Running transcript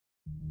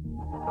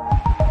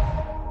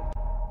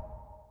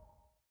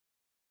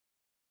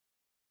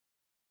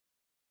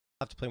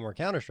have to play more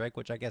Counter-Strike,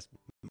 which I guess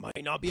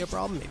might not be a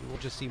problem. Maybe we'll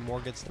just see more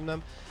goods from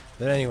them.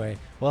 But anyway,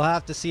 we'll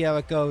have to see how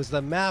it goes.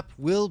 The map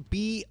will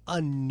be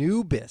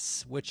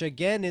Anubis, which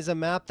again is a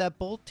map that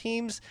both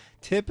teams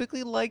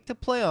typically like to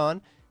play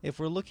on. If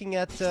we're looking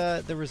at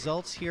the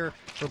results here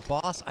for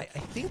Boss, I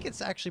think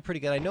it's actually pretty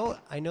good.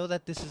 I know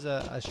that this is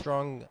a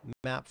strong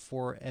map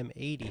for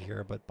M80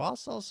 here, but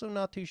Boss also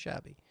not too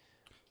shabby.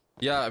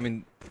 Yeah, I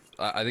mean,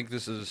 I think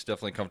this is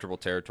definitely comfortable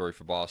territory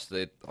for Boss.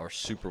 They are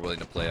super willing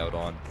to play out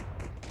on.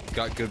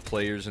 Got good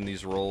players in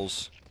these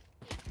roles.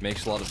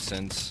 Makes a lot of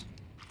sense.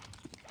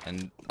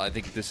 And I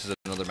think this is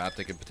another map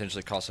that could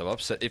potentially cause some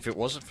upset if it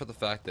wasn't for the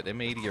fact that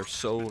M80 are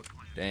so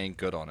dang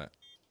good on it.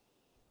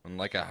 And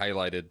like I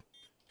highlighted,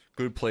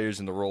 good players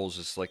in the roles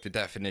is like the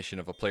definition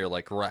of a player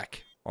like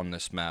Wreck on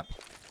this map.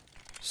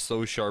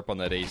 So sharp on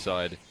that A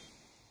side.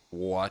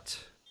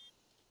 What?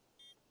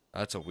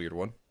 That's a weird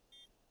one.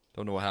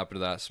 Don't know what happened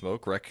to that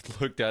smoke. Wreck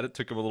looked at it,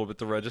 took him a little bit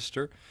to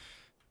register.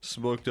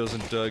 Smoke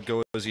doesn't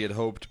go as he had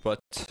hoped, but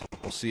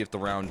we'll see if the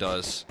round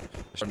does.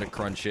 Starting to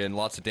crunch in,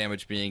 lots of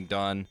damage being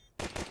done.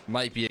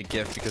 Might be a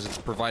gift because it's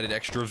provided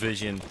extra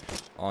vision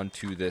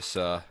onto this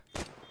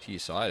T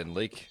side, and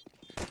Lake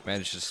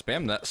managed to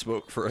spam that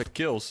smoke for a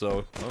kill,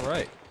 so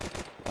alright.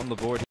 On the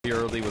board here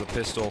early with a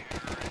pistol.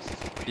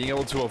 Being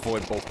able to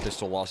avoid both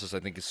pistol losses I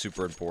think is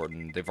super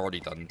important. They've already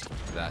done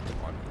that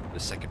on the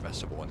second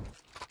best of one.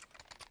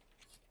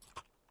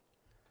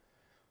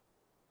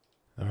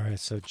 Alright,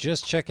 so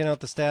just checking out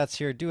the stats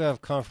here. Do have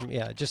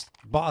yeah, just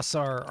Boss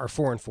are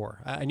 4-4.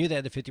 I knew they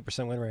had the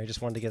 50% win rate. I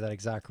just wanted to get that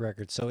exact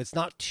record. So it's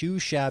not too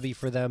shabby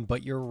for them,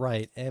 but you're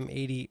right.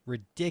 M80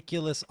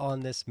 ridiculous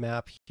on this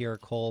map here,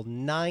 Cole.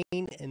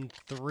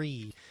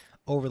 9-3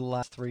 over the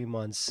last 3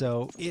 months.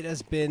 So it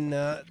has been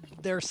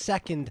their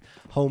second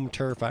home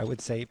turf, I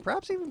would say.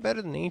 Perhaps even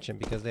better than Ancient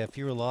because they have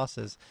fewer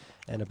losses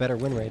and a better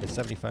win rate of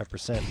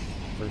 75%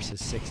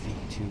 versus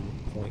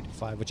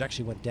 62.5, which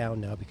actually went down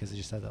now because they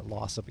just had that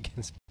loss up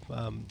against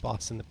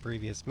Boss in the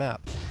previous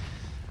map.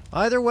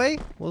 Either way,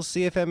 we'll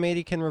see if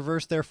M80 can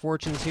reverse their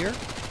fortunes here.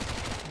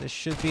 This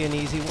should be an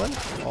easy one.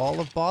 All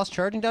of Boss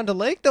charging down to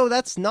Lake, though.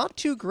 That's not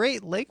too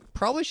great. Lake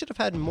probably should have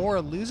had more.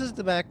 Loses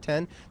the back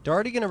 10.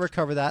 Darty going to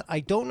recover that.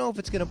 I don't know if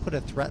it's going to put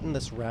a threat in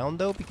this round,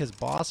 though, because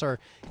Boss are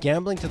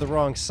gambling to the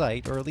wrong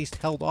site, or at least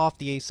held off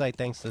the A site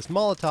thanks to this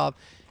Molotov.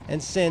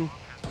 And Sin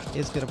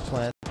is going to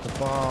plant the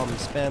bomb.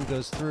 Spam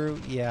goes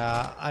through.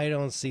 Yeah, I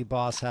don't see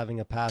Boss having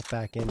a path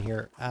back in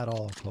here at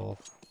all, Cole.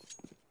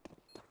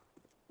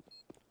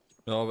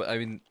 No, but I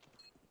mean,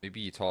 maybe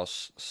you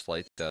toss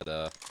Slight that,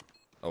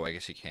 oh, I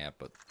guess he can't,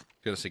 but I'm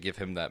gonna say give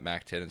him that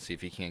Mac 10 and see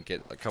if he can't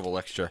get a couple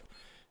extra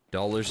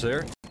dollars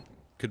there.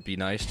 Could be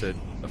nice to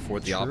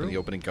afford the op in the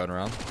opening gun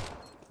round.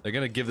 They're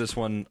gonna give this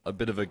one a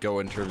bit of a go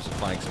in terms of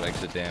finding some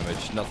exit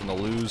damage. Nothing to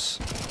lose.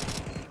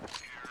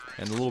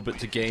 And a little bit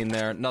to gain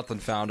there. Nothing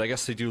found. I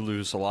guess they do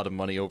lose a lot of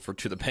money over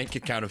to the bank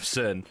account of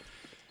Sin.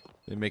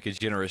 They make a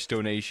generous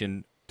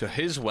donation to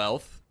his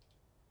wealth.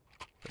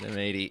 But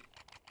M80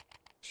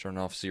 starting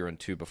off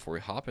 0-2 before we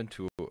hop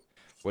into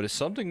what is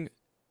something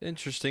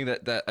interesting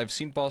that I've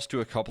seen Boss do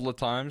a couple of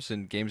times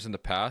in games in the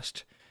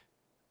past.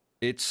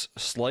 It's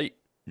Slight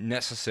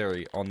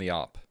necessary on the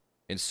op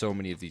in so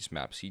many of these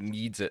maps. He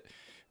needs it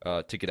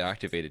to get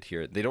activated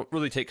here. They don't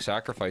really take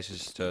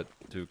sacrifices to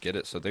get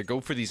it, so they go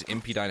for these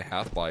MP9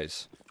 half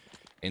buys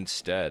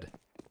instead.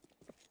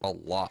 A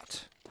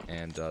lot.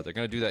 And they're going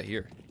to do that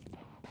here.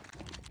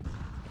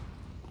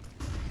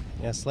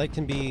 Yeah, Slight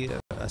can be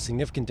a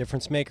significant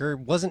difference maker.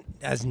 Wasn't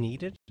as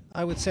needed,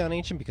 I would say, on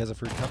Ancient because of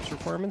Fruit Cups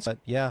requirements. But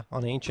yeah,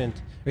 on Ancient,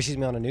 or excuse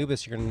me, on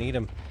Anubis, you're going to need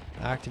him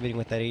activating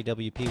with that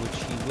AWP,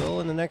 which he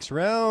will in the next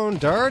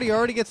round. Darty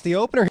already gets the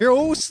opener here.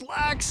 Oh,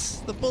 Slacks!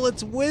 The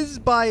bullets whiz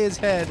by his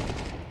head.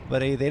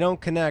 But they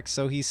don't connect,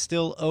 so he's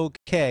still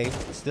okay.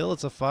 Still,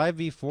 it's a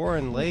 5v4,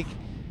 and Lake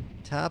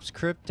taps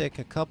Cryptic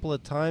a couple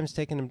of times,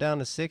 taking him down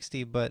to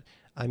 60, but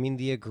I mean,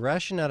 the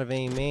aggression out of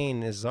A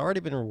main has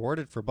already been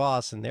rewarded for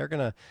Boss, and they're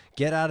going to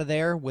get out of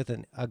there with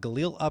a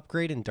Galil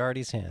upgrade in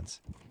Darty's hands.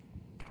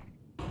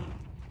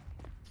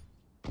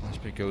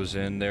 Flashbang goes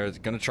in there. They're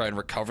going to try and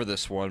recover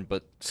this one,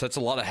 but sets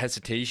a lot of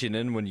hesitation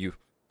in when you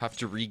have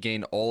to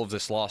regain all of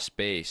this lost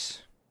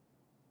space.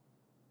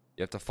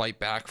 You have to fight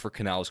back for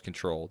Canal's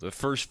control. The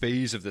first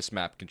phase of this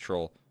map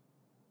control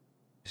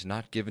is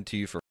not given to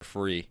you for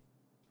free.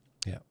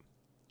 Yeah.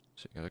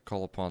 So you got to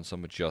call upon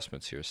some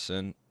adjustments here.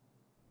 Sin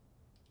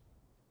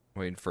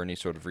waiting for any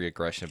sort of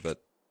re-aggression,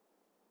 but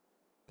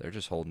they're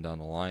just holding down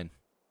the line.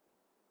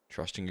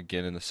 Trusting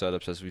again in the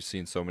setups as we've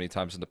seen so many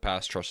times in the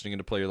past. Trusting in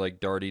a player like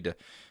Darty to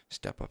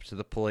step up to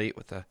the plate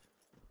with a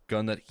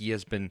gun that he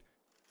has been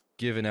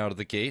given out of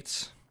the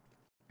gates.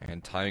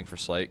 And timing for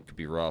Slight could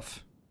be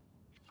rough.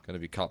 Going to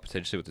be caught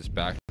potentially with this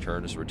back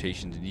turn. His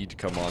rotations need to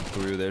come on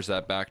through. There's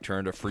that back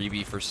turn to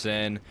freebie for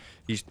Sin.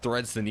 He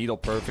threads the needle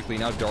perfectly.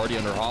 Now Darty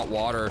under hot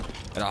water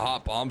and a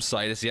hot bomb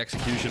site as the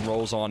execution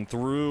rolls on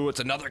through. It's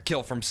another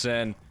kill from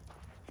Sin.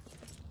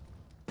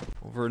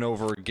 Over and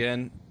over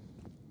again.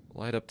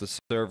 Light up the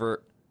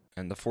server.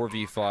 And the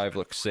 4v5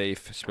 looks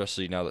safe,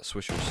 especially now that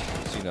Swisher's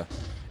seen a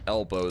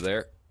elbow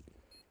there.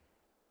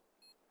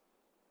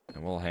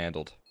 And well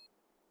handled.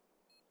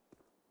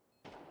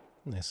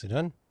 Nicely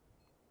done.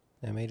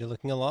 M80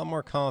 looking a lot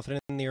more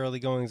confident in the early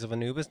goings of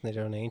Anubis than they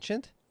did on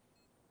Ancient,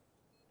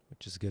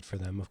 which is good for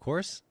them, of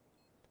course.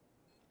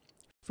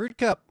 Fruit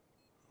Cup.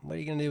 What are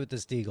you going to do with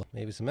this Deagle?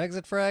 Maybe some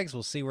exit frags.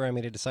 We'll see where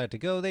M80 decide to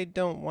go. They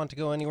don't want to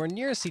go anywhere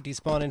near CT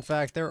spawn. In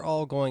fact, they're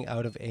all going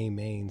out of A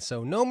main.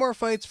 So no more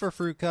fights for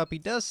Fruit Cup. He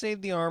does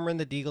save the armor and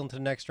the Deagle into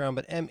the next round,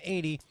 but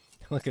M80,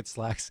 look at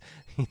Slacks.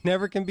 He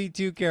never can be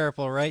too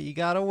careful, right? You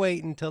got to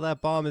wait until that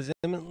bomb is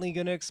imminently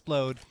going to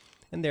explode.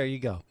 And there you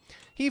go.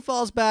 He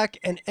falls back,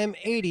 and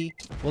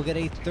M80 will get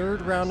a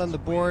third round on the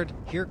board.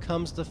 Here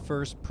comes the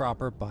first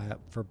proper buy-up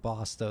for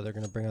Boss, though. They're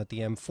going to bring out the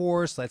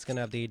M4, Slight's going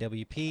to have the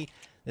AWP.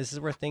 This is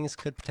where things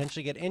could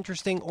potentially get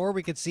interesting, or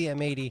we could see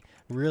M80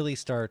 really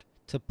start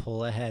to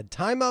pull ahead.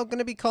 Timeout going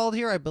to be called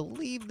here. I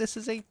believe this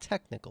is a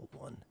technical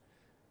one.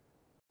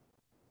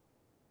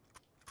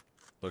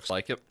 Looks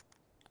like it.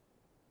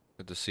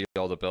 Good to see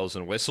all the bells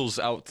and whistles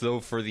out, though,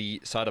 for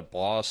the side of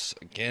Boss.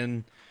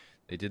 Again,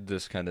 they did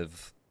this kind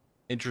of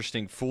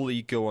interesting full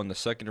eco on the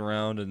second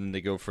round, and then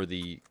they go for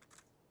the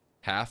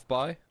half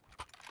buy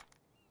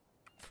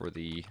for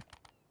the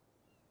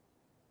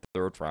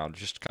third round.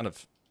 Just kind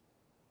of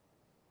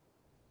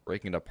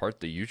breaking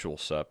apart the usual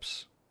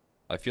seps.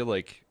 I feel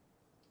like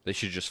they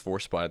should just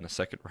force buy in the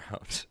second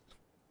round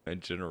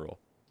in general.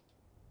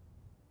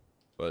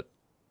 But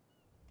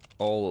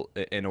all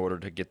in order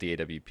to get the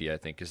AWP, I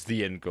think, is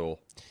the end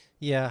goal.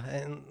 Yeah,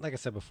 and like I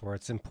said before,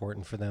 it's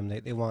important for them.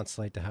 They want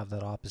Slight to have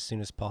that op as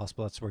soon as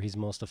possible. That's where he's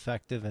most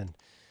effective, and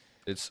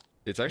it's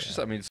actually,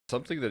 yeah. I mean,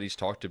 something that he's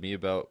talked to me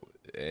about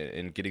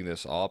in getting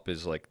this op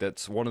is like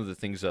that's one of the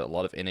things that a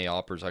lot of NA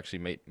oppers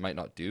actually might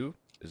not do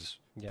is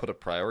put a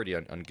priority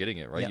on getting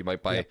it, right? You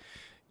might buy,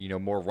 you know,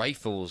 more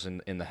rifles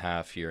in the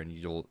half here, and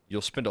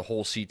you'll spend a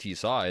whole CT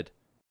side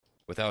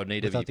without an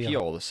AWP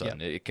all of a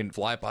sudden. It can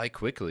fly by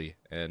quickly,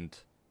 and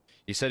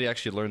he said he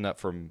actually learned that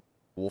from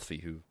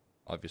Wolfie, who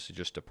obviously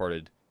just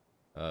departed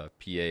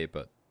PA,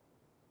 but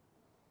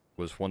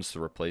was once the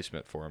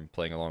replacement for him,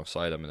 playing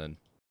alongside him, and then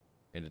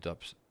ended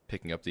up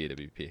picking up the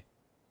AWP.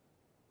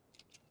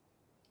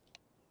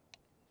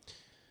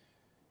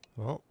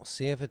 Well, we'll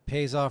see if it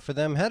pays off for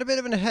them. Had a bit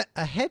of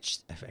a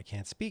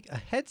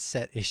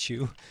headset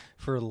issue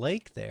for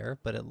Lake there,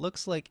 but it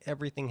looks like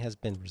everything has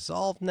been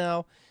resolved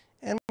now,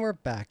 and we're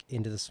back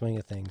into the swing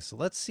of things. So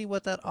let's see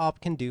what that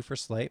op can do for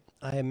Slight.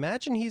 I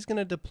imagine he's going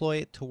to deploy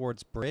it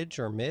towards bridge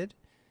or mid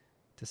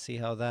to see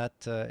how that,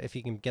 if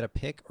he can get a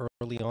pick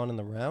early on in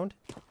the round.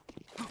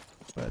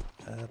 But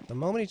at the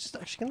moment, he's just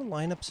actually going to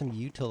line up some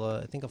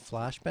util, I think a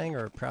flashbang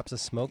or perhaps a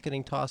smoke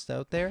getting tossed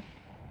out there.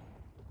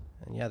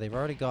 And yeah, they've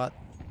already got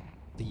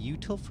the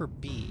util for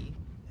B,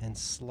 and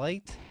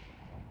Slight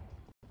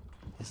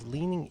is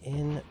leaning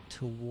in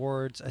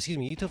towards, excuse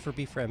me, util for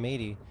B for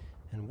M80.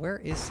 And where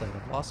is Slight?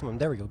 I've lost him.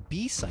 There we go.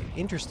 B site.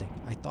 Interesting.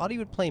 I thought he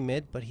would play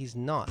mid, but he's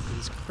not.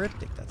 He's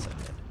cryptic. That's at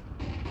mid.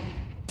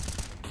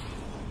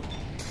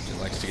 He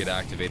likes to get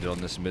activated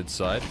on this mid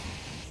side.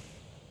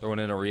 Throwing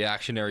in a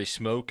reactionary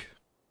smoke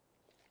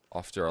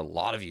after a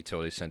lot of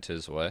utility sent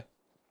his way.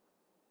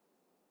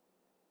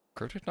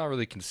 Cryptic not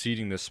really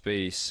conceding this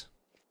space.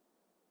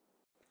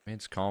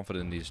 Remains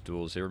confident in these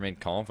duels. They remain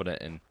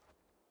confident in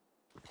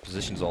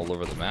positions all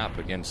over the map.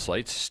 Again,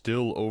 Slight's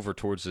still over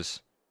towards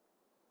this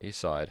A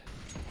side.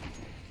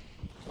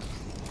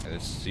 And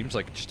it seems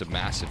like just a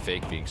massive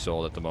fake being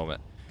sold at the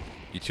moment.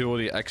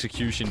 Utility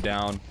execution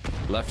down,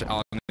 left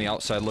out on the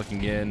outside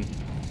looking in,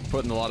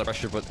 putting a lot of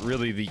pressure, but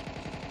really the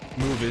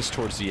move is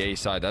towards the A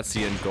side. That's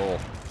the end goal.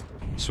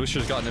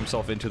 Swisher's gotten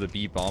himself into the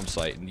B bomb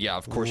site, and yeah,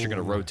 of course you're going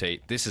to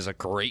rotate. This is a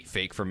great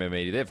fake from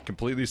M80. They've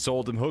completely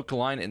sold him hook,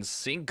 line, and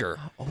sinker.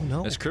 Oh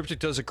no. As Cryptic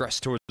does aggress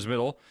towards the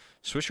middle,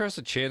 Swisher has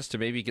a chance to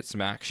maybe get some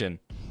action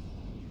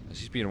as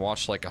he's being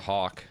watched like a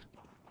hawk.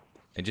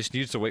 And just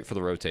needs to wait for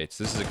the rotates.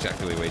 This is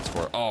exactly what he waits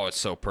for. Oh, it's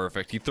so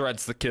perfect. He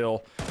threads the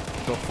kill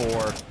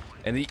before.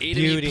 And the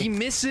AWP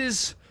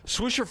misses.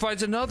 Swisher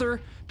finds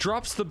another.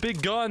 Drops the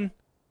big gun.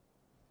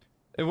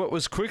 And what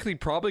was quickly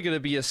probably going to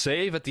be a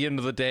save at the end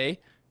of the day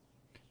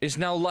is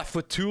now left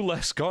with two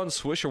less guns.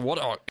 Swisher, what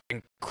an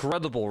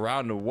incredible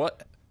round. And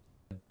what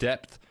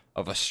depth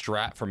of a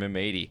strat from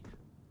M80.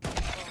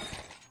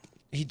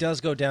 He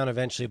does go down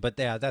eventually, but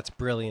yeah, that's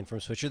brilliant from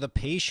Swisher. The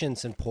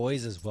patience and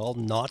poise as well,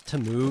 not to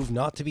move,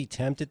 not to be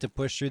tempted to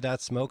push through that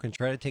smoke and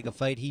try to take a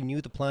fight. He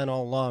knew the plan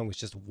all along, was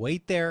just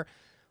wait there.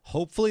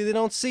 Hopefully they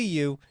don't see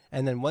you,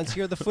 and then once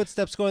you hear the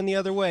footsteps going the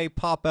other way,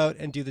 pop out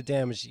and do the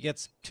damage. He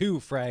gets 2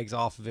 frags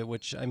off of it,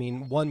 which, I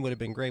mean, 1 would have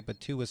been great, but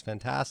 2 was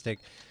fantastic.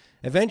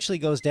 Eventually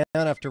goes down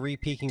after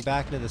re-peeking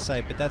back into the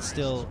site, but that's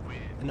still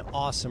an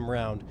awesome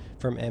round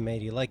from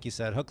M80. Like you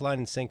said, hook, line,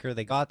 and sinker.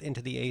 They got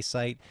into the A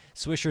site.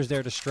 Swisher's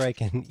there to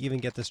strike and even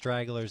get the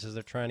stragglers as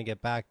they're trying to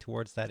get back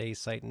towards that A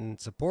site and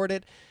support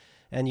it.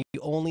 And you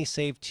only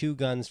save 2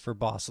 guns for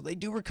Boss. So they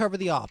do recover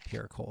the op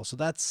here, Cole. So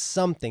that's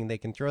something. They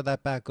can throw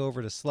that back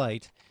over to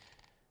Slight.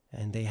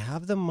 And they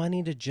have the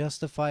money to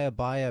justify a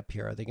buy up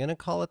here. Are they going to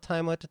call a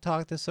timeout to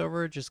talk this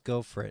over or just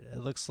go for it? It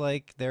looks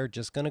like they're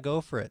just going to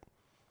go for it.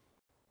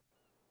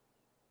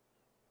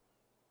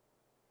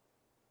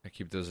 I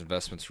keep those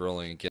investments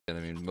rolling again. I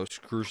mean,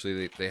 most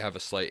crucially, they have a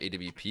slight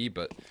AWP,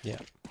 but yeah,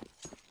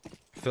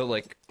 felt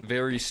like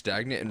very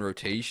stagnant in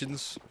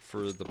rotations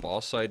for the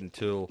boss side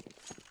until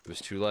it was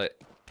too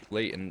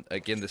late. And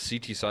again, the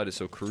CT side is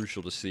so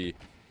crucial to see,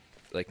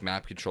 like,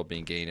 map control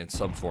being gained in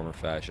some form or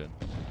fashion.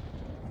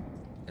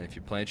 And if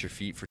you plant your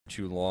feet for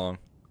too long,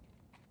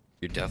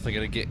 you're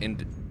definitely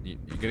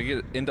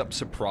gonna end up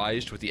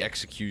surprised with the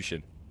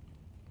execution.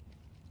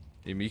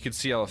 I mean, you can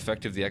see how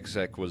effective the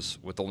exec was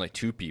with only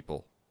 2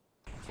 people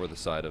for the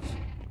side of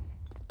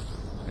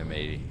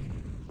M80.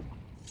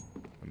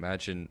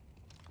 Imagine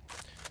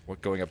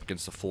what going up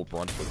against the full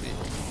brunt would be.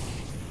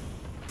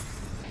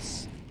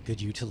 good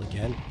util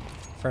again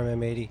from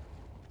M80.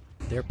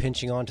 They're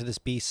pinching onto this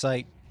B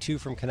site. 2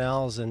 from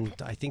Canals, and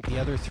I think the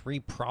other 3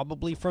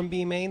 probably from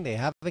B main. They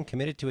haven't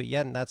committed to it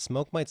yet, and that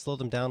smoke might slow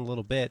them down a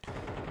little bit.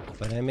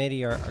 But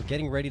M80 are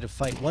getting ready to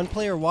fight. One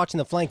player watching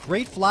the flank.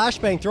 Great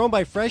flashbang thrown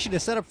by Freshie to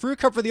set up Fruit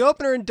Cup for the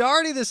opener, and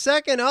Darty the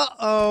second.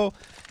 Uh-oh.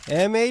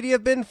 M80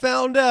 have been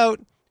found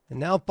out. And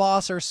now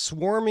Boss are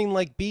swarming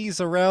like bees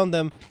around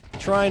them,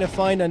 trying to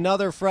find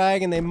another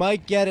frag, and they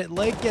might get it.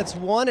 Lake gets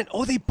 1, and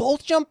oh, they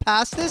both jump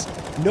past this?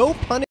 No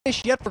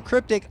punish yet for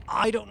Cryptic.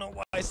 I don't know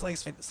why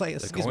Slack's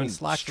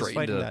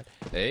fighting that.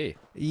 Hey.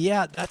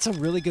 Yeah, that's a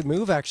really good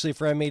move, actually,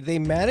 for M80. They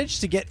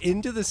managed to get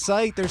into the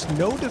site. There's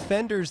no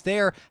defenders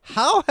there.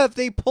 How have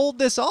they pulled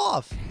this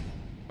off?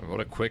 What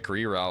a quick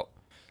reroute.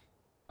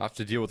 Have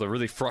to deal with a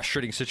really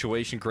frustrating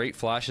situation. Great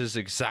flashes,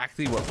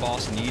 exactly what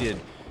Boss needed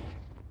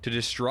to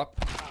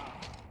disrupt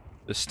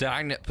the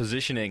stagnant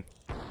positioning.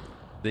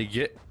 They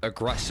get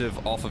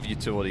aggressive off of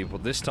utility,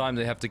 but this time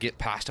they have to get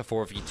past a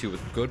 4v2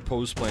 with good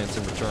post plants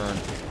in return.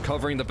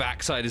 Covering the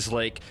backside is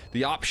Lake.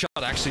 The op shot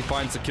actually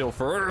finds the kill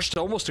first,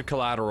 almost a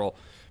collateral,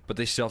 but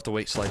they still have to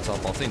wait slides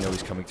up off. They know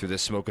he's coming through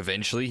this smoke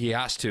eventually. He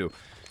has to.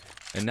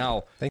 And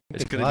now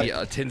it's going to be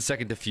a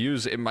 10-second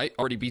defuse. It might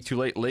already be too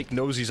late. Lake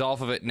knows he's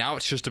off of it. Now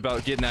it's just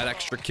about getting that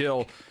extra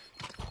kill.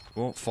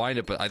 Won't find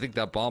it, but I think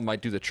that bomb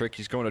might do the trick.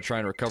 He's going to try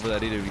and recover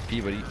that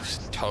AWP, but he's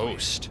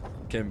toast.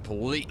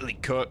 Completely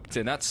cooked,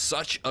 and that's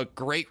such a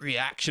great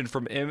reaction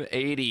from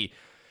M80.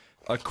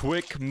 A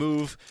quick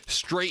move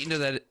straight into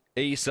that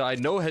A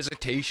side. No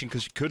hesitation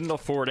because you couldn't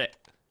afford it.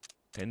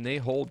 And they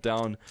hold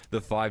down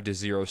the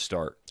 5-0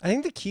 start. I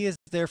think the key is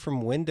there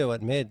from window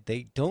at mid.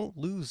 They don't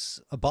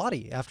lose a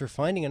body after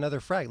finding another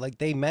frag. Like,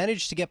 they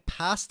managed to get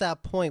past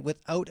that point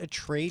without a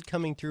trade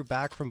coming through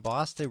back from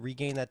Boss to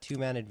regain that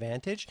 2-man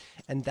advantage.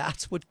 And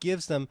that's what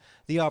gives them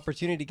the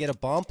opportunity to get a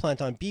bomb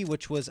plant on B,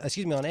 which was,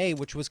 excuse me, on A,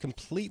 which was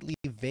completely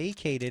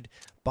vacated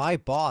by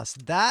Boss.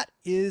 That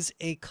is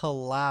a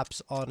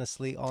collapse,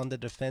 honestly, on the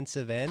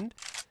defensive end.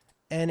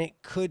 And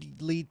it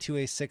could lead to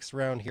a 6th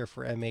round here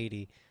for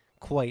M80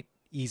 quite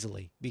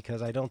easily,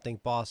 because I don't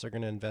think Boss are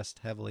going to invest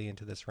heavily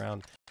into this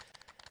round.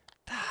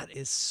 That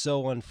is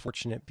so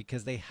unfortunate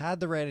because they had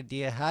the right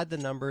idea, had the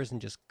numbers,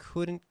 and just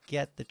couldn't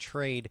get the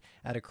trade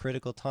at a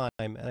critical time.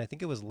 And I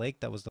think it was Lake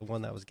that was the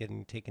one that was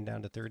getting taken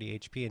down to 30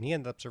 HP, and he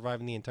ended up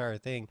surviving the entire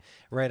thing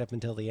right up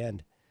until the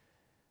end.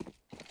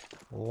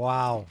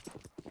 Wow.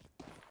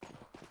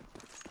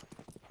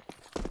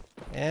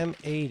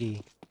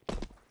 M80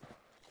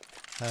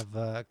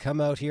 have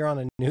come out here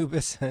on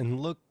Anubis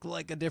and look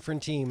like a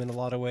different team in a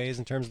lot of ways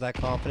in terms of that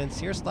confidence.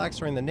 Here, Slacks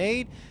throwing the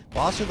nade.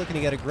 Boss are looking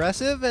to get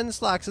aggressive, and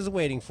Slacks is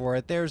waiting for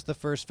it. There's the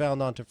first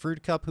found onto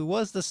Fruit Cup, who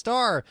was the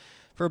star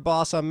for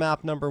Boss on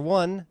map number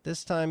 1.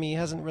 This time he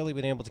hasn't really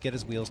been able to get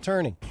his wheels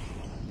turning.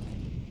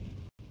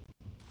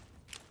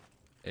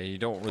 And you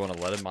don't really want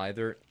to let him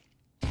either.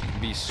 He can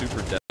be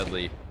super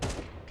deadly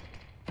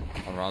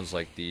on rounds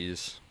like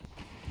these.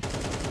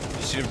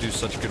 You've seen him do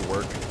such good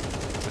work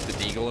with the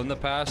Deagle in the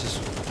past. This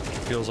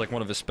feels like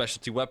one of his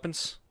specialty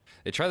weapons.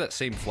 They try that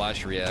same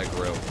flash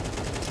re-aggro.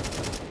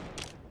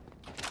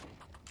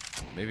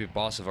 Maybe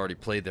Boss have already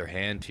played their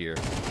hand here.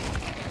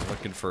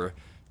 Looking for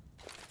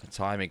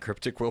timing.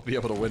 Cryptic will be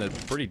able to win a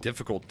pretty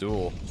difficult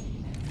duel.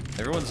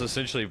 Everyone's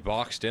essentially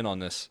boxed in on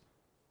this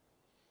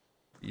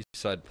east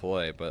side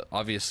play, but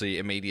obviously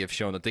M80 have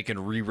shown that they can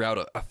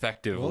reroute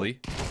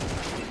effectively.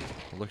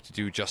 Look to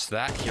do just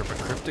that here, but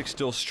Cryptic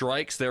still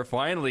strikes there.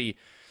 Finally,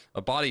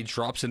 a body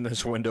drops in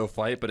this window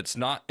fight, but it's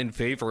not in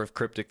favor of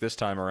Cryptic this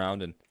time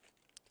around, and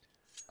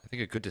I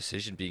think a good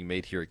decision being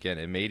made here again.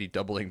 M80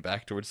 doubling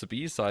back towards the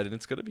B side, and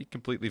it's going to be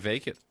completely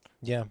vacant.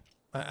 Yeah,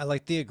 I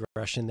like the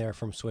aggression there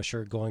from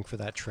Swisher going for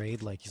that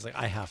trade. Like, he's like,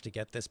 I have to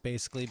get this,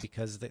 basically,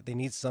 because they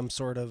need some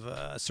sort of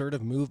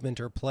assertive movement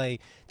or play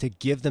to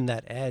give them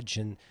that edge,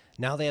 and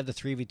now they have the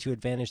 3v2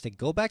 advantage. They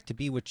go back to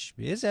B, which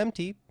is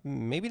empty.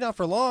 Maybe not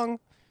for long,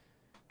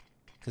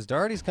 because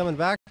Darty's coming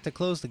back to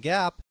close the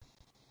gap.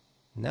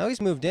 Now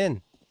he's moved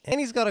in, and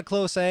he's got a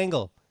close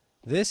angle.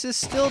 This is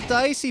still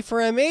dicey for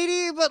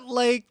M80, but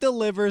Lake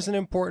delivers an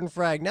important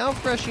frag. Now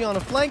Freshie on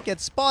a flank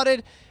gets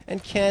spotted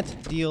and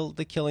can't deal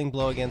the killing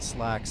blow against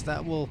Slacks.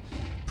 That will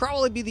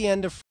probably be the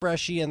end of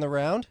Freshie in the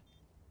round.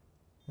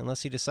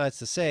 Unless he decides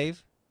to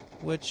save,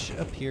 which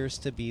appears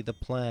to be the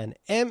plan.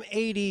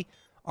 M80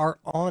 are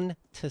on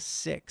to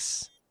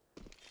 6.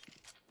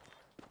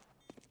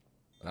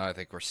 I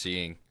think we're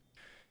seeing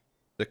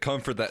the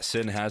comfort that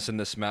Sin has in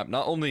this map,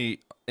 not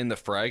only in the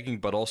fragging,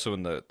 but also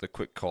in the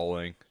quick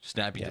calling,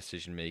 snappy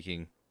decision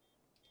making.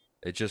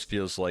 It just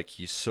feels like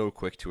he's so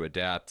quick to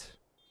adapt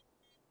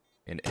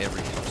in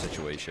every tough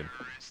situation.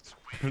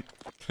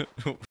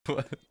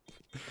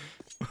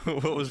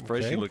 What was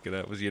Freshie looking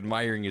at? Was he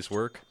admiring his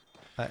work?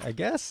 I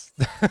guess.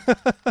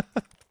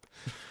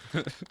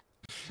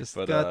 Just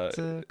but,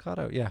 got caught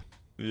out, yeah.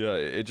 Yeah,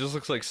 it just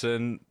looks like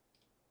Sin.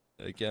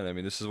 Again, I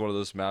mean, this is one of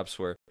those maps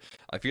where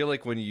I feel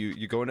like when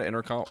you go into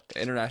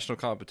international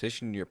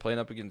competition and you're playing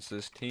up against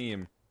this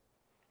team,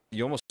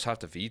 you almost have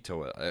to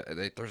veto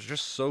it. They're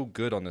just so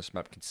good on this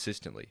map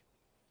consistently.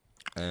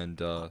 And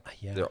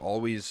they're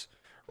always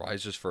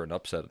risers for an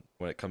upset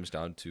when it comes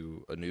down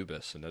to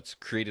Anubis, and that's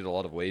created a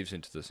lot of waves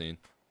into the scene.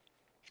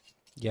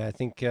 Yeah, I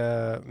think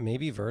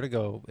maybe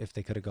Vertigo, if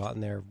they could have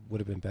gotten there,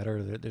 would have been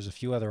better. There's a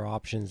few other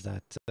options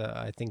that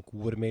I think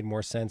would have made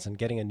more sense, and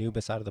getting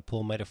Anubis out of the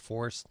pool might have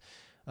forced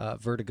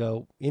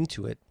Vertigo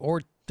into it,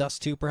 or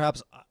Dust 2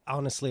 perhaps.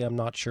 Honestly, I'm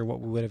not sure what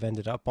we would have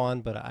ended up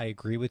on, but I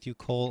agree with you,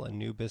 Cole.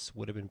 Anubis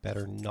would have been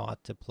better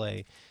not to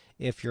play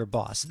if you're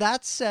boss.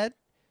 That said,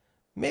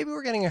 maybe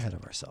we're getting ahead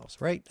of ourselves,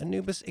 right?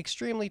 Anubis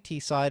extremely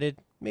T-sided,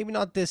 maybe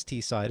not this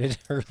T-sided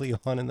early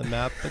on in the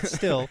map, but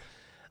still,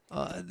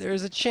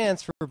 there's a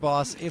chance for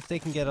boss if they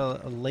can get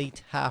a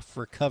late half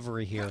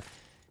recovery here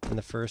in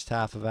the first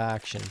half of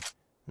action.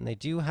 And they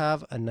do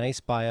have a nice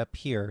buy up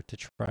here to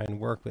try and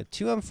work with.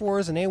 2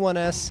 M4s, an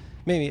A1S,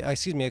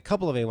 a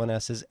couple of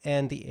A1Ss,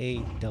 and the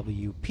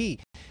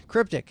AWP.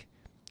 Cryptic,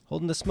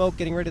 holding the smoke,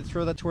 getting ready to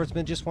throw that towards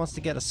mid, just wants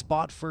to get a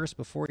spot first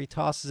before he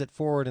tosses it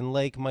forward, and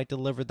Lake might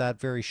deliver that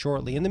very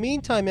shortly. In the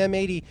meantime,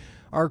 M80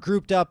 are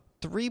grouped up,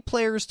 3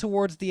 players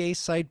towards the A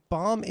site.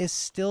 Bomb is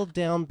still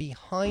down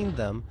behind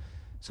them,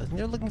 so I think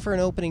they're looking for an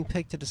opening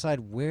pick to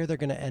decide where they're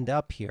going to end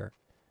up here.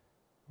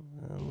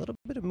 A little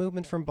bit of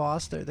movement from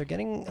Boss. They're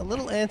getting a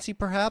little antsy,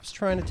 perhaps,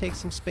 trying to take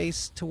some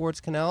space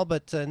towards Canal,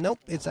 but nope,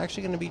 it's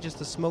actually going to be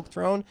just a smoke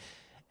thrown,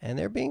 and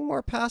they're being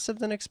more passive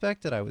than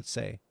expected, I would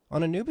say.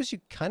 On Anubis, you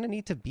kind of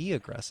need to be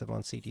aggressive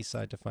on CT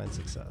side to find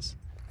success.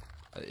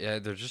 Yeah,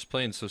 they're just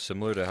playing so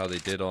similar to how they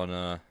did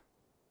on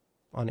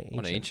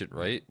Ancient,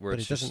 right? Where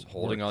it's just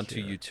holding on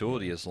to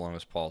utility as long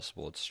as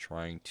possible. It's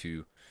trying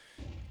to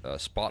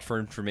spot for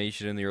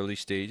information in the early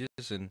stages,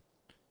 and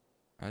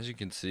as you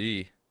can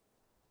see,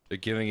 they're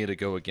giving it a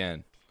go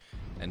again.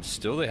 And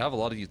still they have a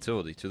lot of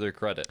utility, to their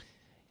credit.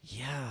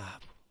 Yeah,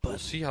 but we'll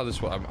see how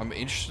this one... I'm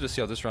interested to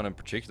see how this round in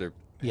particular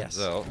pans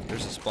out.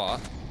 There's a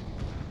spot.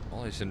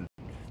 Molly's in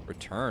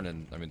return,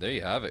 and I mean, there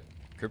you have it.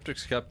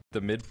 Cryptic's kept the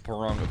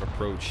mid-prong of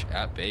approach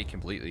at bay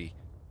completely.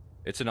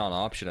 It's a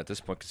non-option at this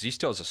point, because he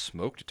still has a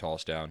smoke to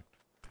toss down.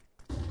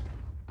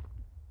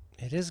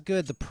 It is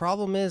good. The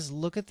problem is,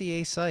 look at the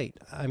A site.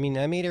 I mean,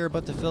 M80 are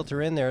about to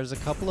filter in there. There's a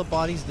couple of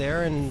bodies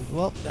there, and,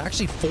 well,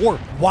 actually 4.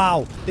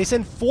 Wow. They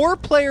send 4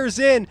 players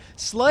in.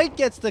 Slight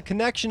gets the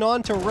connection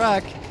onto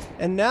Wreck,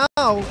 and now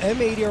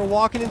M80 are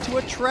walking into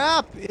a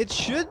trap. It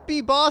should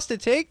be Boss to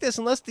take this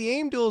unless the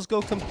aim duels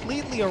go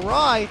completely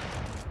awry.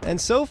 And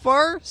so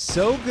far,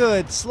 so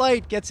good.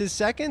 Slight gets his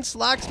second.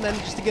 Slacks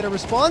manages to get a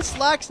response.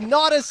 Slacks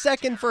not a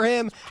second for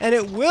him. And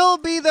it will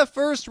be the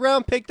first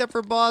round picked up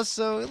for Boss.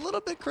 So a little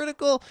bit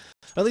critical.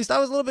 At least I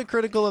was a little bit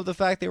critical of the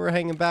fact they were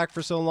hanging back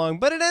for so long.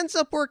 But it ends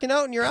up working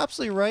out. And you're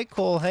absolutely right,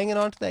 Cole. Hanging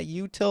on to that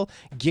util.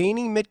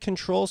 Gaining mid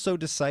control so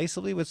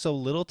decisively with so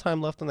little time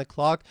left on the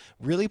clock.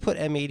 Really put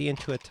M80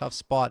 into a tough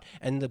spot.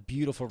 And the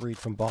beautiful read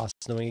from Boss,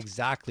 knowing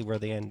exactly where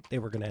they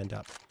were going to end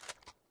up.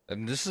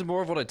 And this is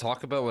more of what I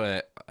talk about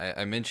when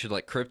I mentioned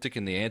like Cryptic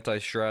and the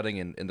anti-shrouding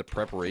and the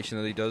preparation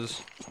that he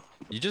does.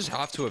 You just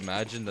have to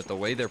imagine that the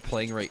way they're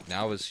playing right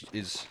now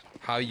is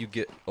how you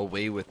get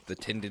away with the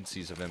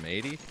tendencies of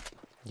M80.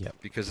 Yep.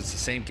 Because it's the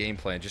same game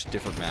plan, just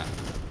different map.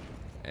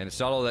 And it's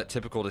not all that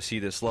typical to see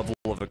this level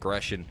of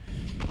aggression,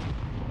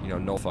 you know,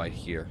 nullified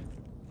here.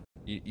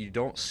 You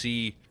don't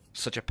see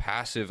such a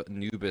passive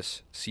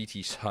Anubis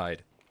CT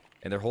side.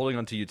 And they're holding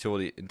onto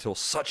utility until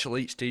such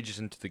late stages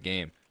into the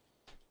game.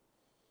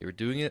 They were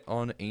doing it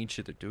on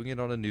Ancient, they're doing it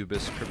on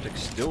Anubis.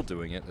 Cryptic's still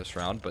doing it this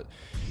round, but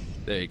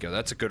there you go.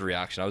 That's a good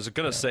reaction. I was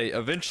going to say,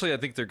 eventually I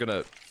think they're going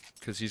to,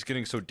 because he's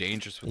getting so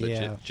dangerous with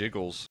the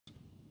jiggles.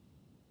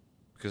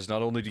 Because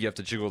not only do you have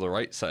to jiggle the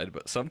right side,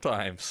 but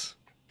sometimes,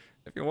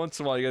 every once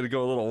in a while, you got to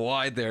go a little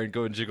wide there and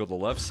go and jiggle the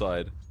left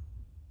side.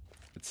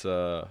 It's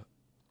going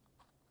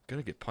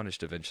to get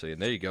punished eventually, and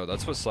there you go.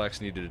 That's what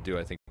Slacks needed to do,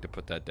 I think, to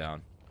put that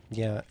down.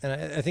 Yeah, and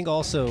I think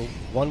also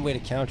one way to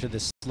counter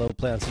this slow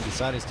play on CT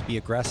side is to be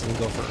aggressive and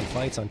go for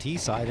fights on T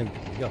side. And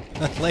there you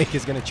go. Lake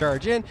is going to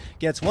charge in,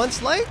 gets one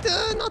Slight.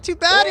 Not too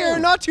bad here,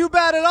 not too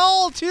bad at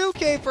all.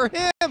 2K for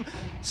him.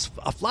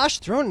 A flash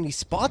thrown, and he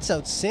spots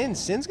out Sin.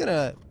 Sin's going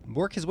to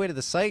work his way to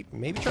the site,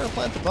 maybe try to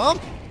plant the bomb.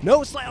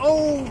 No slide.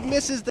 Oh,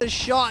 misses the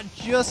shot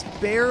just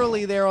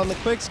barely there on the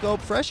quick scope.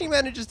 Freshie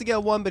manages to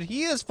get one, but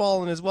he has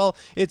fallen as well.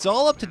 It's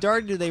all up to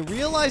Darty. Do they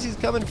realize he's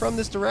coming from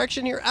this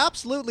direction here?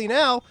 Absolutely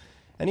now.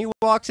 And he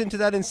walks into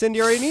that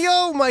incendiary, and he,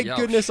 oh my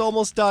goodness,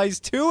 almost dies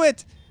to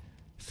it.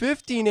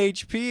 15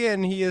 HP,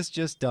 and he is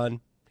just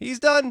done. He's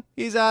done.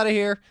 He's out of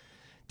here.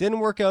 Didn't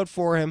work out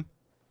for him.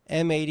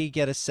 M80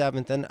 get a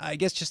 7th, and I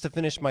guess just to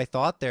finish my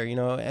thought there, you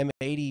know,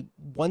 M80,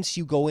 once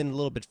you go in a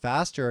little bit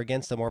faster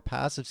against a more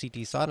passive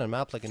CT side on a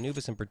map like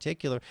Anubis in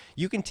particular,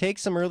 you can take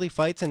some early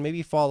fights and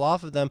maybe fall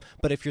off of them,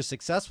 but if you're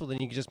successful, then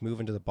you can just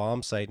move into the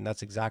bomb site, and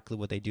that's exactly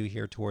what they do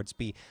here towards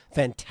B.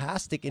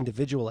 Fantastic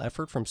individual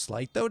effort from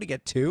Slight, though, to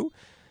get 2.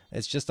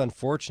 It's just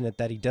unfortunate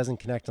that he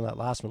doesn't connect on that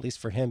last one, at least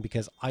for him,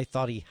 because I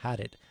thought he had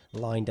it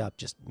lined up,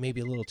 just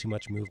maybe a little too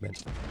much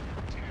movement.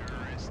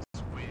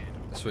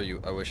 That's what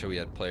I wish we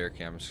had player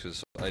cams,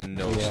 because I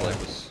know Slight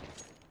was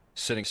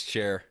sitting in his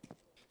chair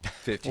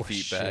 50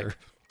 feet back.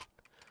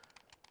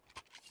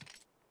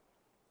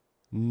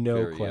 No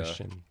Very,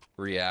 question.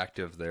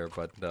 Reactive there,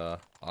 but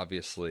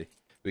obviously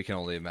we can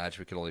only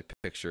imagine, we can only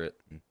picture it.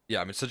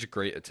 Yeah, I mean, such a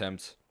great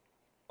attempt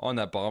on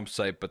that bomb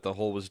site, but the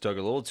hole was dug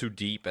a little too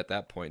deep at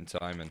that point in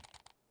time, and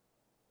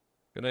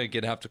gonna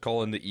again have to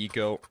call in the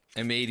eco.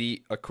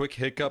 M80, a quick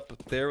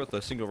hiccup there with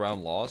a single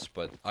round loss,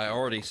 but I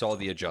already saw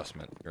the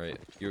adjustment, right?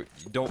 You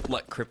don't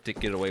let Cryptic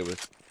get away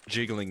with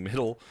jiggling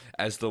middle,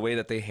 as the way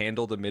that they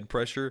handle the mid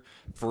pressure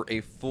for a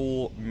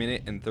full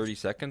minute and 30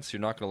 seconds. You're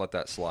not gonna let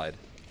that slide,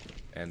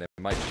 and they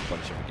might just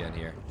punish him again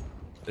here.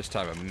 This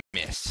time a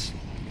miss.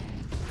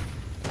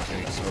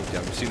 Getting smoked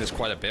down. We've seen this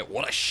quite a bit.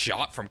 What a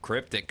shot from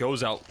Cryptic.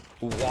 Goes out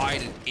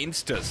wide and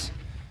instas,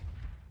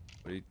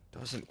 but he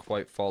doesn't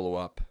quite follow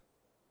up.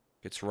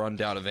 Gets run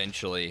down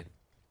eventually.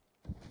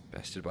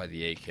 Bested by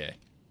the AK.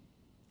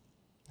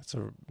 That's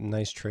a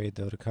nice trade,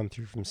 though, to come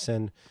through from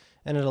Sin.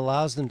 And it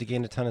allows them to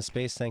gain a ton of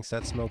space thanks to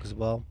that smoke as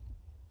well.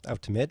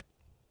 Out to mid.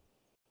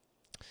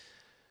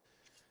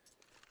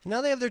 Now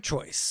they have their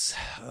choice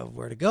of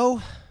where to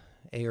go.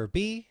 A or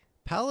B.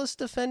 Palace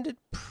defended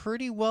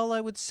pretty well,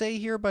 I would say,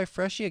 here by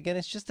Freshie. Again,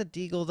 it's just a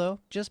deagle, though.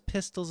 Just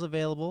pistols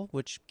available,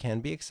 which can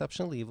be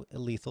exceptionally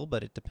lethal,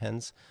 but it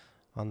depends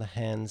on the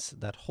hands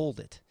that hold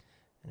it.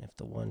 And if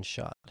the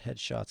one-shot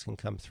headshots can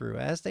come through,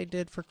 as they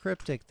did for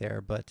Cryptic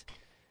there, but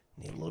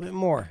need a little bit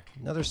more.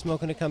 Another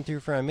smoke going to come through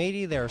for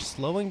M80. They're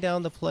slowing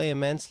down the play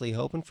immensely,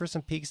 hoping for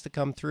some peaks to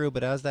come through,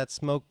 but as that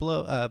smoke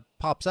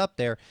pops up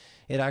there,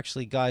 it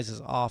actually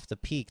guises off the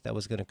peak that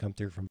was going to come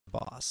through from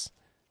Boss.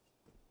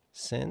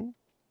 Sin,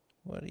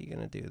 what are you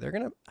going to do? Are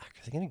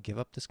they going to give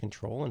up this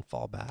control and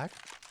fall back?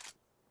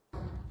 I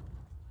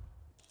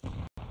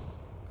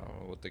don't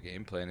know what the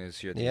game plan is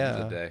here at the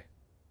end of the day.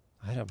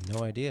 I have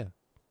no idea.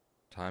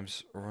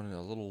 Time's running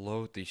a little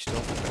low. They still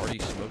have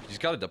Darty smoke. He's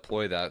got to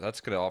deploy that.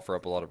 That's going to offer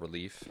up a lot of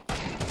relief.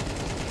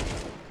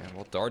 And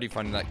well, Darty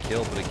finding that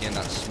kill, but again,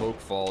 that smoke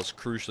falls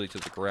crucially to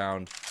the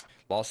ground.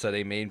 Lost that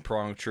A main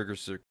prong,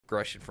 triggers the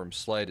aggression from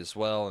Slight as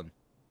well, and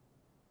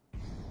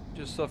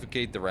just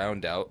suffocate the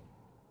round out,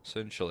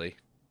 essentially.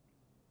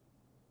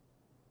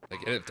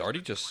 Like, if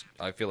Darty just,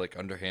 I feel like,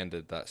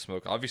 underhanded that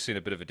smoke. Obviously in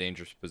a bit of a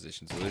dangerous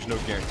position, so there's no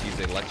guarantees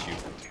they let you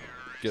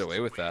get away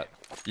with that.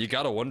 You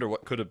got to wonder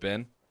what could have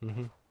been.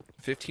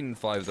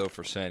 15-5 though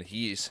for Sen.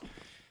 He's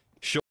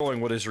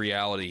showing what is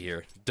reality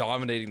here.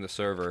 Dominating the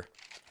server.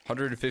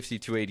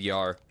 152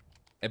 ADR.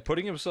 And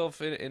putting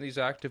himself in these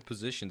active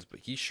positions. But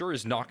he sure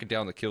is knocking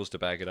down the kills to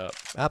back it up.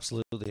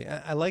 Absolutely.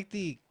 I like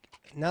the...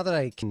 Now that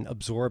I can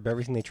absorb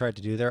everything they tried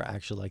to do there, I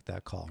actually like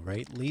that call,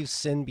 right? Leave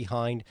Sin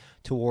behind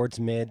towards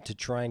mid to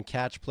try and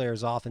catch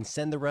players off and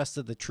send the rest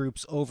of the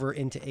troops over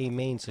into A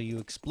main. So you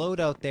explode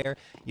out there.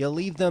 You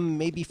leave them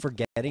maybe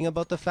forgetting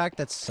about the fact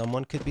that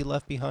someone could be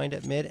left behind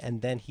at mid, and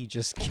then he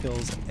just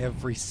kills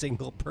every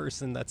single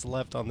person that's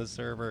left on the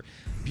server.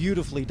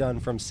 Beautifully done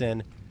from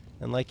Sin.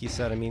 And like you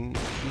said, I mean,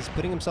 he's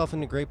putting himself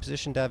in a great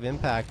position to have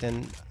impact.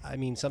 And, I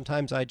mean,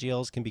 sometimes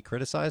IGLs can be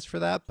criticized for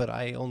that, but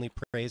I only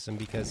praise him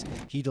because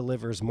he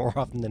delivers more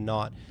often than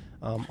not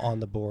on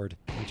the board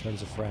in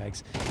terms of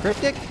frags.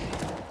 Cryptic,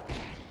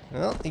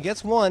 well, he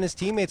gets one. His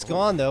teammate's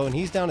gone, though, and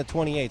he's down to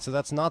 28, so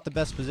that's not the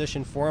best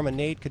position for him. A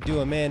nade could do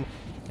him in,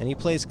 and he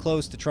plays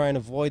close to try and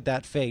avoid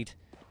that fate.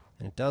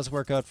 And it does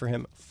work out for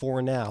him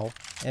for now.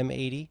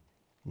 M80.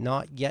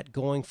 Not yet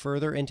going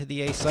further into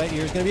the A site.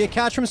 Here's going to be a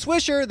catch from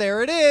Swisher.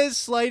 There it is.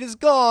 Slight is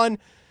gone.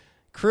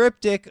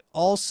 Cryptic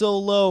also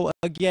low.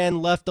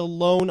 Again, left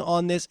alone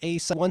on this A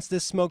site. Once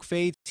this smoke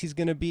fades, he's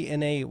going to be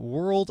in a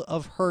world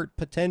of hurt,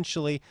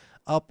 potentially,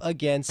 up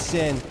against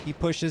Sin. He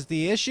pushes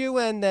the issue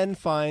and then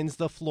finds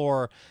the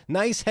floor.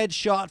 Nice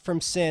headshot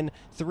from Sin.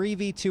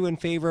 3v2 in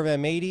favor of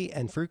M80,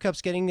 and Fruit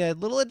Cup's getting a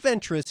little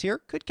adventurous here.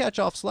 Could catch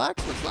off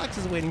Slacks, but Slacks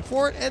is waiting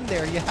for it, and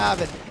there you have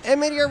it.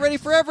 M80 are ready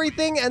for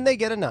everything, and they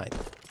get a 9.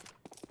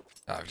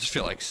 I just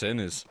feel like Sin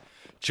is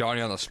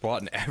Johnny on the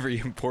spot in every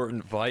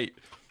important fight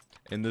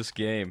in this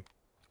game.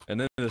 And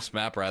then this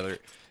map, rather,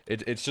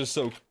 it's just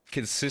so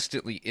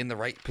consistently in the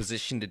right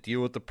position to deal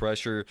with the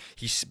pressure.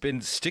 He's been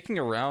sticking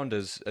around,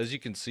 as you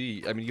can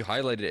see. I mean, you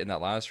highlighted it in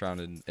that last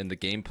round in the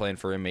game plan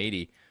for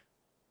M80.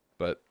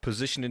 But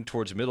positioned in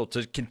towards middle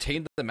to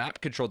contain the map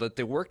control that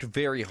they worked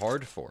very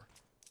hard for.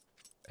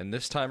 And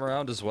this time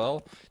around as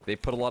well, they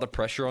put a lot of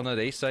pressure on that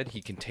A side.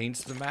 He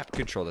contains the map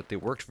control that they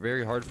worked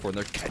very hard for, and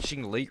they're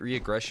catching late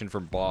re-aggression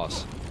from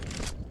Boss.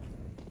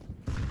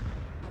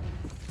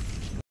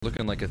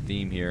 Looking like a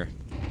theme here.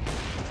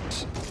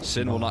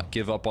 Sin will not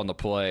give up on the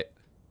play.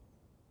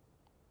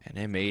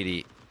 And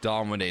M80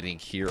 dominating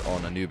here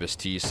on Anubis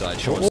T side,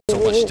 showing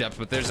so much depth,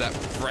 but there's that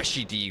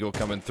freshy Deagle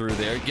coming through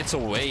there. Gets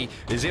away,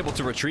 is able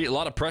to retreat. A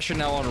lot of pressure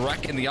now on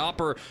Wreck in the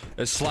upper,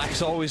 as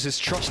Slack's always his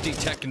trusty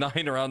Tech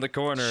 9 around the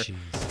corner. Jeez.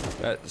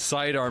 That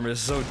sidearm is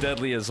so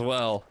deadly as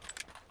well.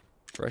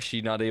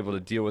 Freshy not able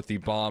to deal with the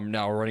bomb,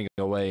 now running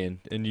away,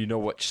 and you know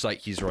what site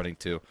he's running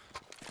to.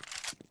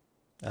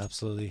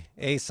 Absolutely.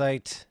 A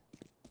site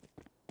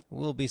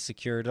will be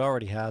secured.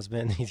 Already has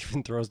been. He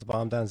even throws the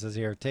bomb down and says,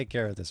 here, take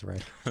care of this,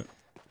 right?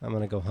 I'm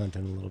going to go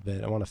hunting a little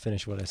bit. I want to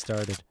finish what I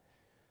started.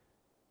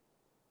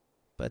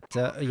 But,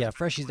 yeah,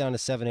 Freshy's down to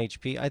 7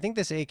 HP. I think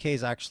this AK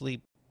is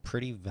actually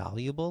pretty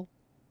valuable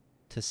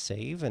to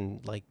save.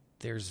 And, like,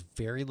 there's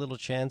very little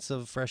chance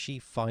of Freshy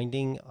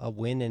finding a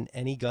win in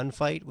any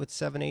gunfight with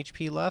 7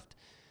 HP left.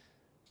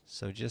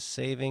 So just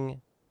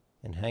saving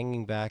and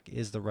hanging back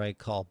is the right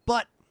call.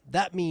 But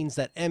that means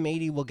that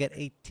M80 will get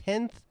a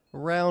 10th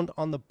round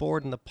on the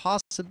board. And the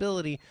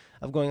possibility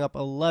of going up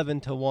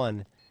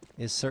 11-1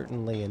 is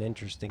certainly an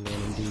interesting one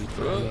indeed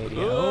for M80.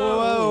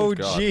 Oh,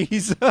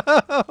 jeez.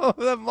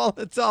 That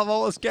Molotov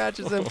almost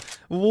catches him.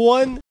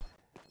 One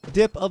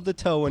dip of the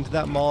toe into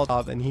that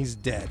Molotov, and he's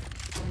dead.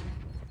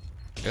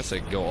 I guess I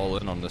can go all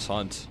in on this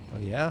hunt. Oh,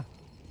 yeah?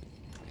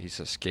 He's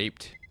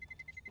escaped.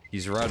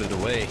 He's routed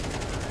away.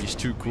 He's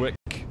too quick.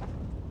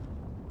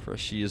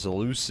 Freshy is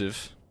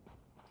elusive.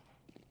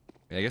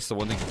 I guess the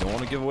one thing you don't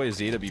want to give away is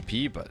the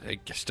AWP, but it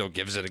still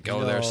gives it a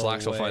go there.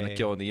 Slacks will find the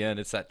kill in the end.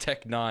 It's that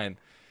Tech 9.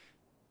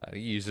 He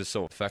uses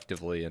so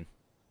effectively, and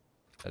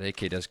that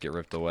AK does get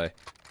ripped away.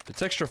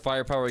 It's extra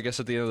firepower, I guess,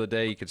 at the end of the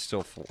day. You could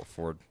still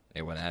afford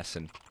A1S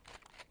and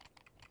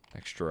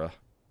extra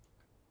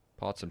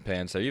pots and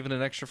pans there. Even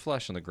an extra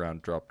flash on the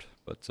ground dropped.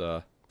 But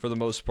for the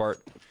most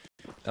part,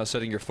 now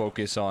setting your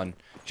focus on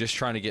just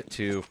trying to get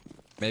to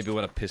maybe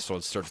win a pistol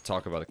and start to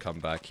talk about a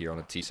comeback here on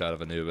the T side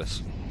of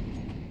Anubis.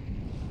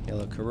 Yeah,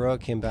 look, Karua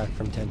came back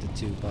from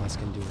 10-2. Boss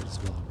can do it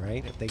as well,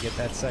 right? If they get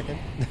that second.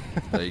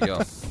 There you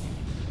go.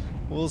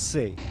 We'll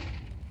see.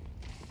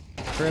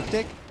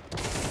 Cryptic.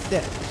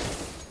 Dead.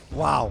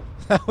 Wow.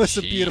 That was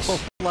a beautiful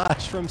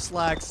flash from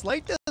Slack.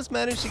 Slight does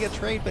manage to get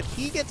trade, but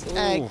he gets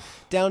tagged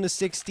down to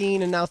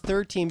 16 and now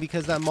 13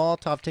 because that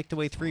Molotov ticked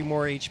away 3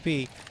 more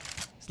HP.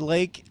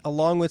 Lake,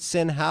 along with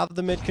Sin, have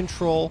the mid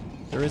control.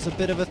 There is a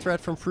bit of a threat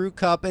from Fruit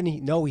Cup, and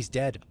he's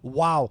dead.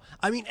 Wow.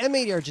 I mean,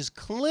 M80 are just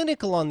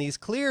clinical on these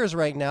clears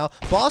right now.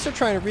 Boss are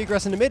trying to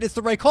regress into mid. It's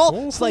the right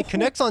call. Slake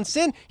connects on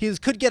Sin. He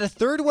could get a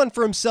third one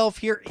for himself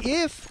here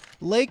if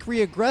Lake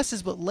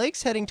reaggresses, but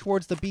Lake's heading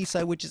towards the B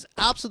side, which is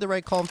absolutely the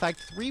right call. In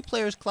fact, 3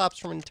 players collapse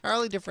from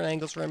entirely different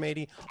angles for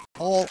M80,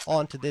 all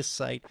onto this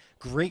site.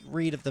 Great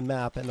read of the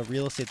map and the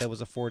real estate that was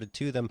afforded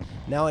to them.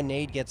 Now a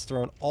nade gets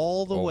thrown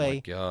all the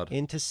way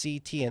into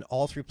CT, and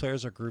all 3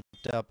 players are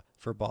grouped up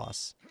for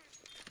Boss.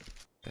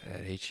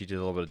 That HE did a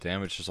little bit of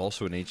damage. There's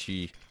also an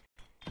HE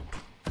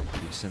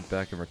sent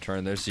back in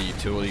return. There's the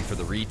utility for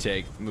the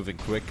retake, moving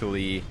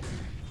quickly.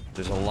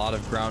 There's a lot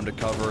of ground to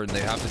cover, and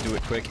they have to do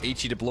it quick. HE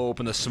to blow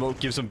open the smoke,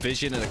 gives him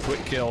vision and a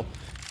quick kill.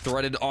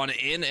 Threaded on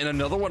in, and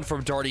another one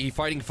from Darty. He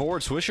fighting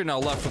forward. Swisher now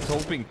left with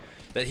hoping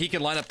that he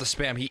can line up the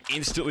spam. He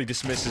instantly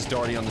dismisses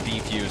Darty on the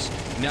defuse.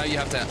 Now you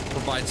have to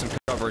provide some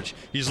coverage.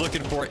 He's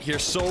looking for it here.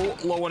 So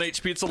low on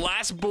HP. It's the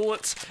last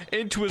bullets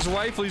into his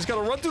rifle. He's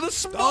got to run through the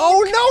smoke.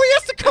 Oh, no, he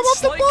has to come up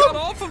the Slate got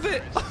off of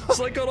it.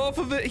 Slate got off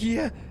of it. He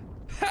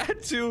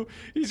had to.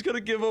 He's going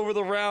to give over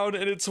the round,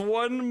 and it's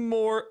one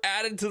more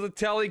added to the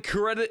tally.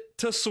 Credit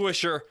to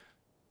Swisher.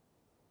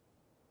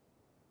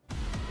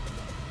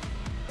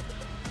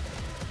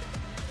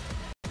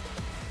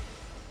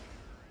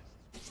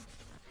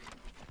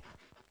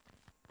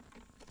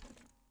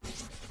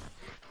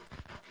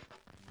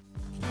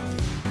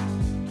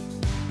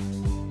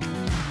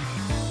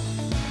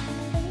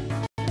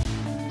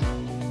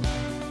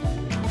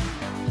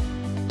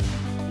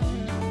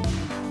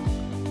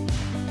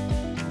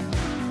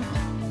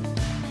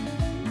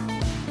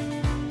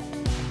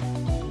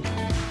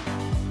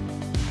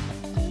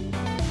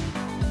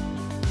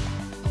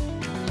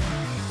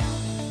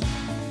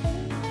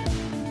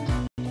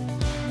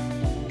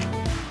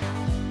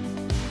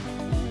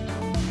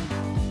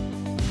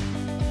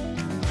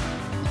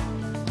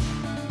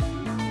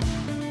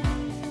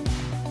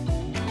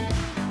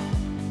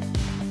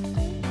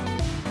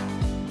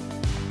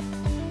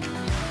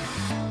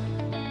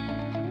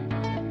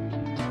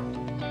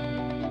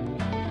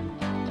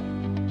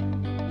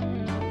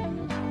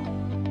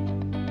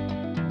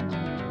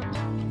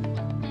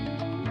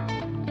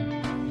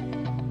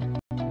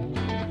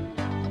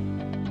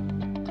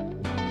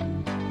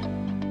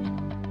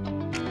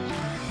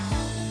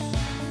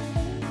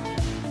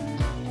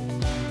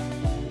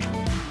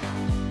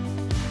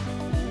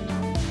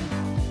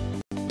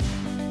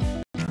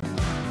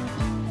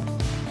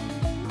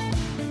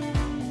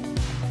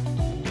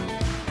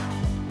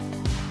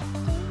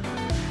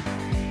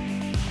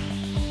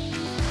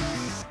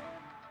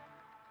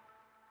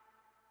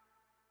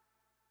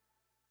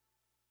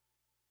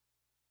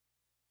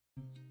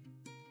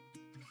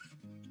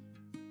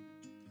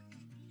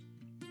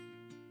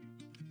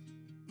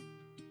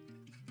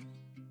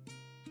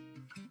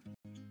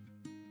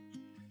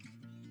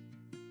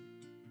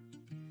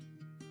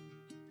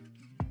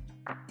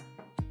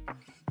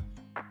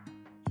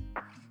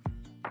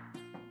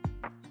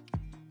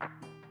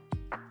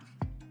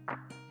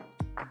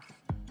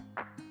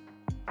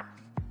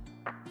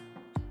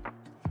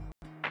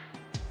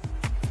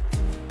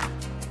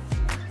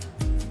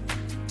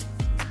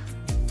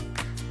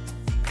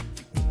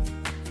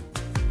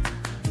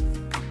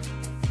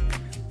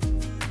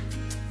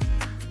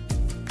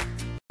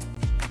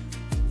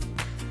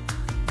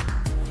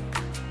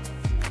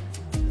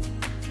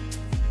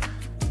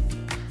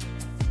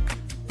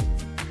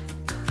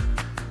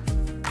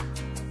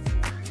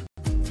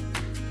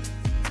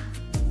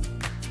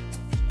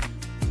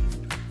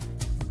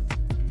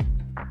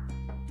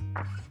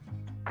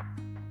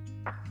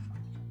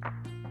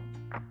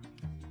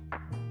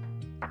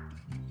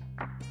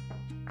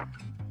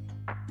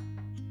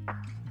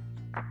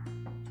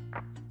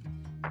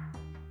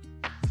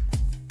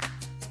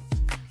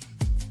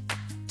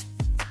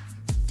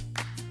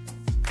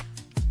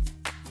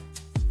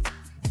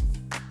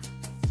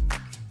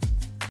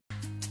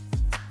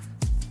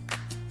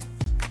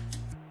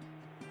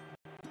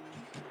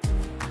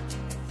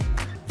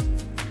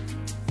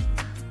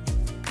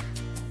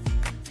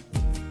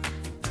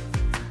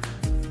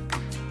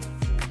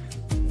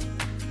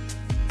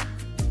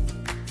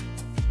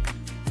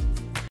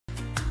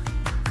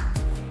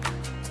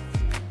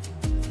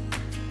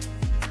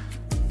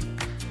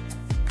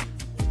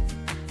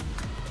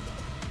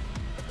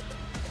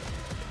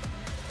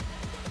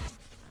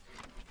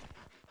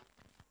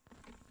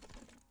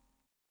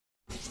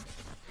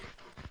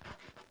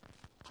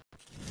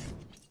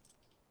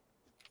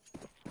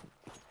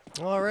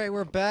 All right,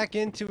 we're back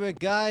into it,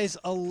 guys.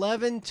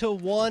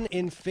 11-1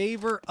 in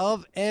favor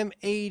of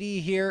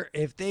M80 here.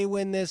 If they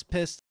win this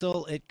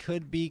pistol, it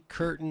could be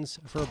curtains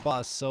for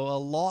Boss. So a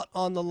lot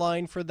on the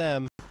line for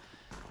them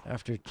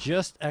after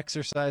just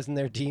exercising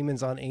their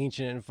demons on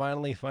Ancient and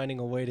finally finding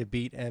a way to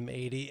beat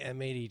M80.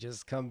 M80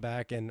 just come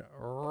back and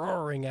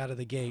roaring out of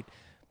the gate,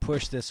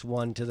 push this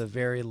one to the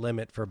very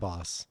limit for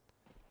Boss.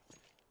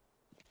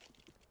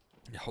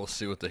 Yeah, we'll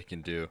see what they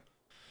can do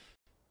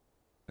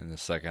in the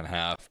second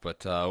half,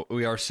 but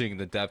we are seeing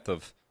the depth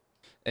of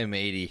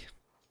M80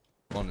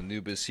 on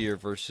Anubis here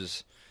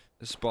versus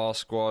this Boss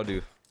squad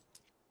who,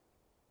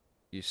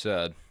 you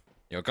said,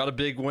 got a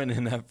big win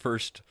in that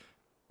first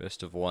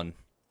best of one.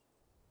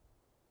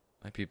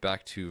 Might be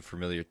back to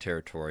familiar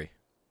territory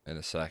in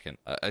a second.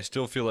 I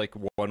still feel like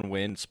one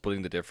win,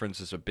 splitting the difference,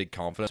 is a big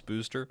confidence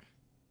booster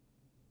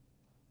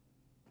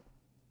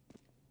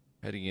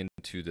heading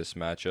into this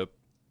matchup,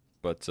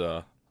 but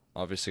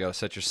obviously gotta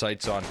set your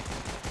sights on,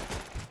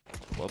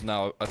 well,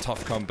 now a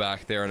tough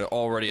comeback there, and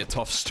already a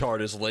tough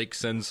start as Lake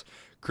sends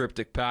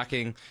Cryptic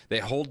packing. They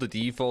hold the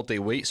default, they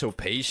wait so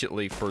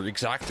patiently for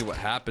exactly what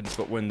happens,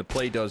 but when the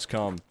play does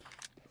come,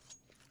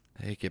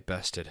 they get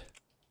bested.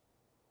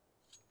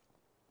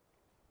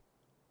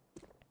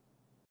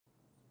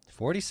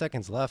 40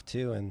 seconds left,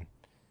 too, and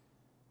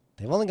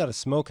they've only got a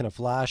smoke and a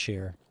flash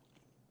here.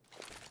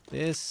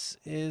 This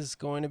is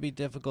going to be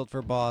difficult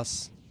for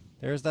Boss.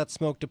 There's that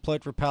smoke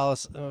deployed for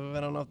Palace. I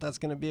don't know if that's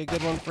going to be a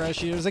good one for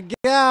SU. There's a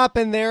gap,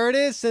 and there it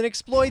is. And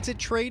exploits it.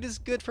 Trade is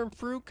good from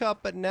Fruit Cup,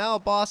 but now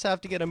Boss have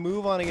to get a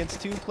move on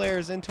against two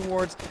players in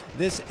towards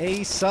this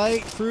A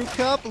site. Fruit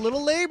Cup, a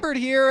little labored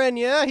here, and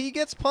yeah, he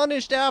gets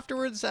punished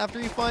afterwards after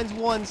he finds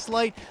one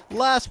Slight.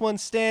 Last one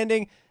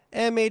standing.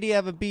 M80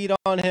 have a beat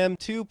on him.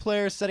 Two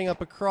players setting up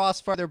a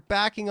crossfire. They're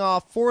backing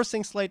off,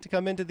 forcing Slate to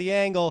come into the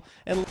angle,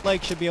 and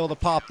Lake should be able to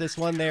pop this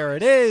one. There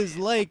it is.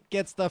 Lake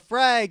gets the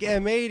frag.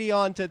 M80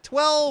 on to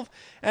 12,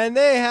 and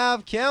they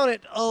have, count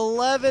it,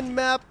 11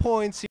 map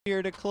points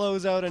here to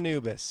close out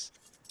Anubis.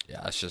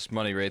 Yeah, it's just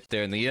money right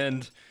there in the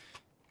end.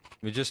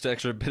 With just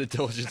extra bit of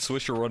diligence,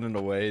 Swisher running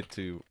away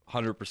to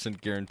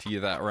 100% guarantee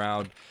of that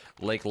round.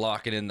 Lake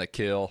locking in the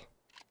kill,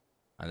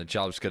 and the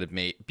job's going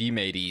to be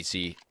made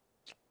easy.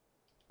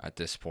 At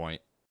this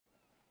point,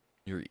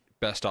 your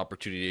best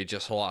opportunity to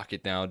just lock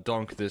it down,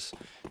 dunk this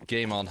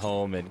game on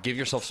home, and give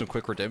yourself some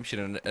quick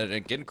redemption. And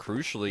again,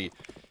 crucially,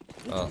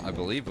 I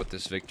believe with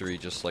this victory,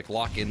 just like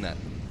lock in that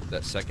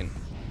second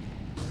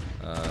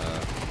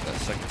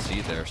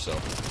seed there. So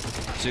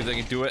see if they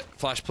can do it.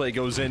 Flash play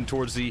goes in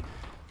towards the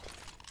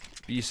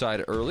B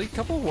side early.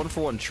 Couple of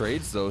 1-for-1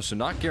 trades though, so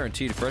not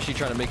guaranteed. Freshie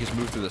trying to make his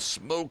move through the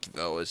smoke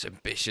though is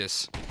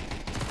ambitious.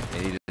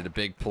 They needed a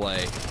big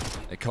play.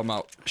 They come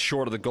out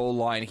short of the goal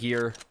line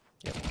here.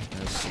 Yep.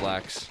 And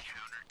Slacks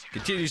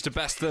continues to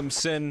best them.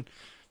 Sin.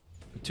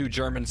 Two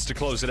Germans to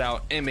close it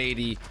out.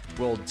 M80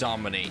 will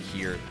dominate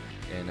here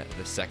in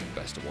the second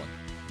best of one.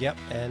 Yep,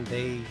 and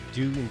they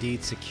do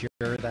indeed secure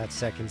that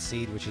second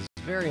seed, which is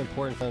very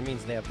important for them. It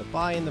means they have to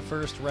buy in the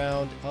first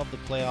round of the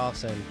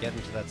playoffs and get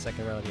into that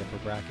second round of the upper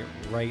bracket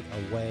right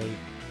away.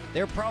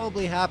 They're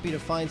probably happy to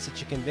find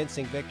such a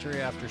convincing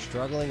victory after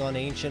struggling on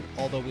Ancient,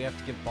 although we have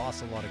to give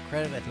Boss a lot of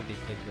credit. I think they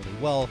played really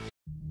well.